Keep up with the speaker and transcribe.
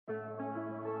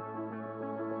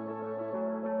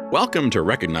Welcome to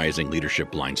Recognizing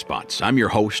Leadership Blind Spots. I'm your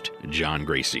host, John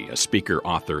Gracie, a speaker,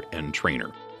 author, and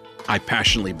trainer. I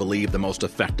passionately believe the most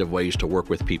effective ways to work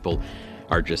with people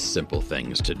are just simple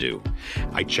things to do.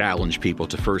 I challenge people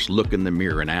to first look in the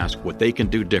mirror and ask what they can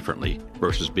do differently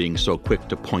versus being so quick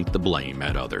to point the blame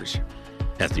at others.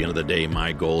 At the end of the day,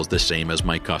 my goal is the same as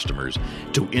my customers,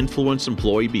 to influence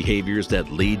employee behaviors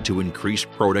that lead to increased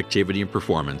productivity and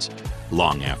performance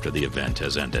long after the event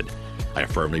has ended. I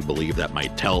firmly believe that my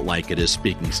tell it like it is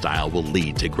speaking style will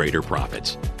lead to greater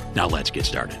profits. Now let's get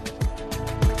started.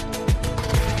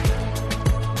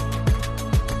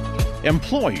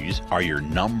 Employees are your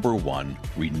number one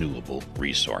renewable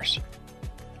resource.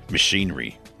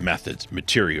 Machinery, methods,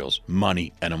 materials,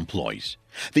 money, and employees.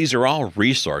 These are all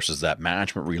resources that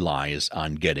management relies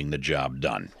on getting the job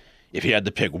done. If you had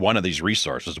to pick one of these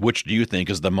resources, which do you think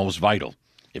is the most vital?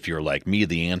 If you're like me,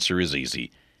 the answer is easy: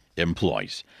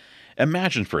 employees.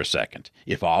 Imagine for a second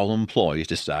if all employees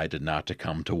decided not to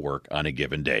come to work on a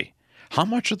given day. How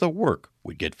much of the work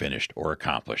would get finished or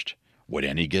accomplished? Would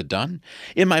any get done?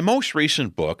 In my most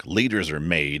recent book, Leaders Are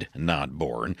Made, Not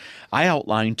Born, I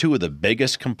outline two of the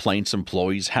biggest complaints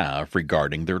employees have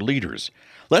regarding their leaders.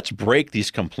 Let's break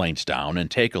these complaints down and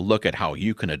take a look at how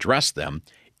you can address them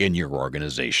in your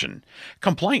organization.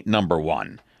 Complaint number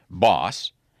one: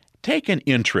 boss, take an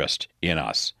interest in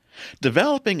us.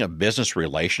 Developing a business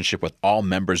relationship with all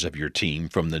members of your team,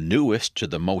 from the newest to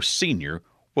the most senior,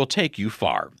 will take you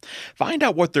far. Find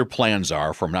out what their plans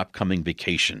are for an upcoming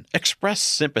vacation. Express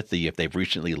sympathy if they've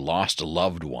recently lost a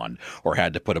loved one or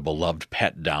had to put a beloved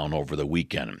pet down over the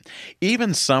weekend.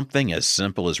 Even something as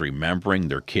simple as remembering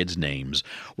their kids' names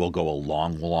will go a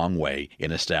long, long way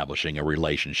in establishing a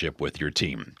relationship with your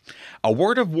team. A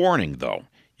word of warning, though.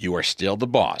 You are still the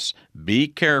boss. Be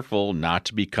careful not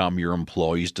to become your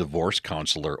employee's divorce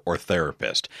counselor or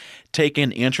therapist.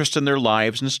 Taking interest in their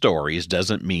lives and stories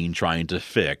doesn't mean trying to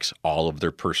fix all of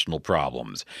their personal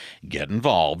problems. Get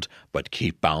involved, but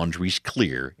keep boundaries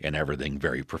clear and everything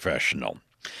very professional.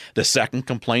 The second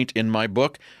complaint in my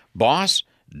book: boss,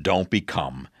 don't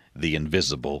become the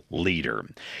invisible leader.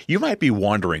 You might be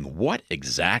wondering, what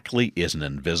exactly is an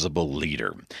invisible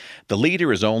leader? The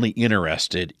leader is only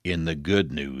interested in the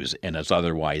good news and is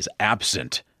otherwise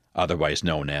absent, otherwise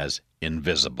known as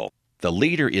invisible. The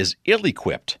leader is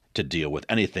ill-equipped to deal with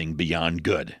anything beyond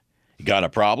good. Got a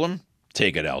problem?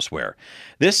 Take it elsewhere.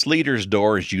 This leader's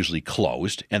door is usually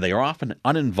closed, and they are often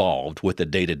uninvolved with the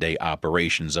day-to-day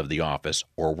operations of the office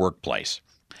or workplace.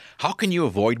 How can you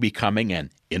avoid becoming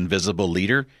an invisible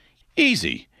leader?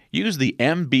 Easy. Use the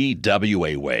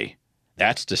MBWA way.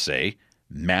 That's to say,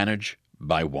 manage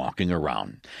by walking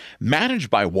around. Manage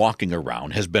by walking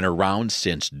around has been around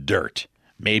since dirt,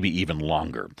 maybe even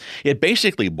longer. It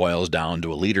basically boils down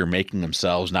to a leader making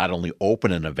themselves not only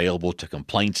open and available to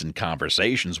complaints and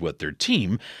conversations with their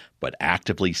team, but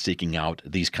actively seeking out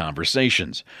these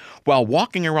conversations. While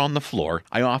walking around the floor,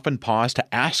 I often pause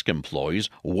to ask employees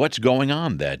what's going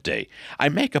on that day. I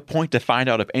make a point to find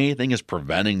out if anything is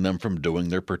preventing them from doing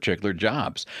their particular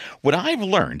jobs. What I've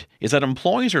learned is that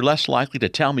employees are less likely to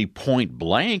tell me point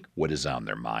blank what is on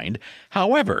their mind.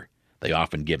 However, they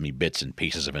often give me bits and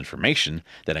pieces of information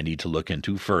that I need to look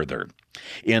into further.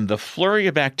 In the flurry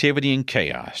of activity and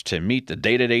chaos to meet the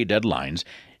day-to-day deadlines,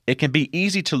 it can be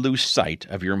easy to lose sight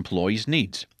of your employees'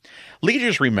 needs.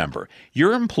 Leaders, remember,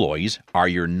 your employees are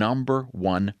your number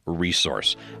one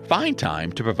resource. Find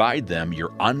time to provide them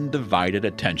your undivided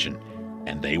attention,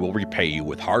 and they will repay you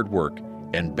with hard work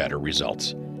and better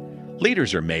results.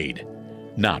 Leaders are made,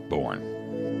 not born.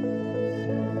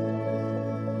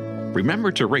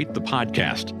 Remember to rate the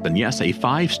podcast, and yes, a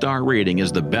 5-star rating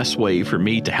is the best way for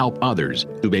me to help others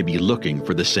who may be looking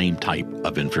for the same type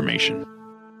of information.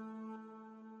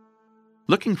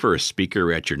 Looking for a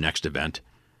speaker at your next event?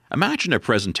 Imagine a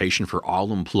presentation for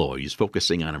all employees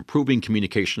focusing on improving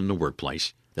communication in the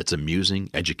workplace that's amusing,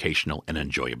 educational, and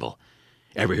enjoyable.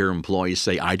 Ever hear employees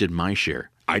say, "I did my share,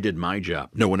 I did my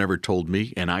job, no one ever told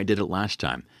me, and I did it last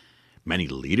time"? Many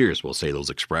leaders will say those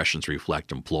expressions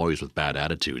reflect employees with bad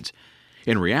attitudes.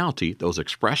 In reality, those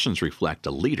expressions reflect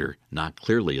a leader not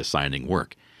clearly assigning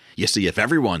work. You see, if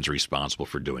everyone's responsible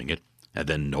for doing it,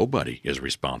 then nobody is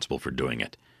responsible for doing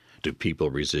it. Do people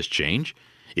resist change?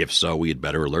 If so, we'd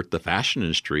better alert the fashion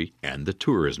industry and the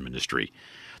tourism industry.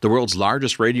 The world's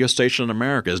largest radio station in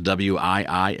America is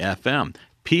WIIFM.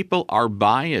 People are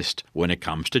biased when it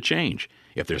comes to change.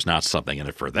 If there's not something in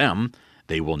it for them,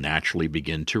 they will naturally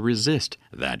begin to resist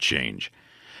that change.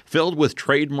 Filled with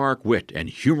trademark wit and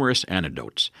humorous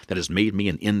anecdotes that has made me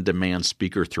an in-demand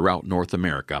speaker throughout North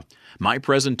America, my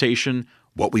presentation,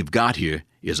 What We've Got Here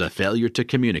is a Failure to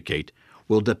Communicate,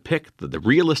 will depict the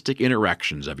realistic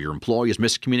interactions of your employees'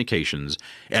 miscommunications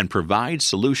and provide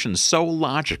solutions so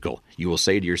logical you will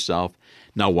say to yourself,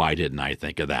 "Now why didn't I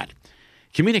think of that?"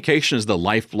 Communication is the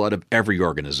lifeblood of every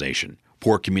organization.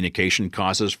 Poor communication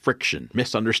causes friction,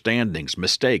 misunderstandings,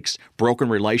 mistakes, broken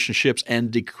relationships,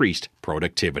 and decreased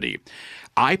productivity.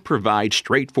 I provide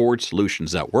straightforward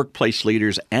solutions that workplace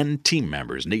leaders and team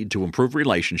members need to improve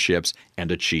relationships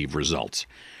and achieve results.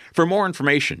 For more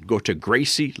information, go to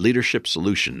Gracie Leadership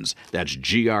Solutions. That's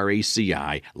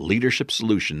GRACI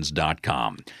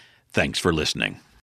leadershipsolutions.com. Thanks for listening.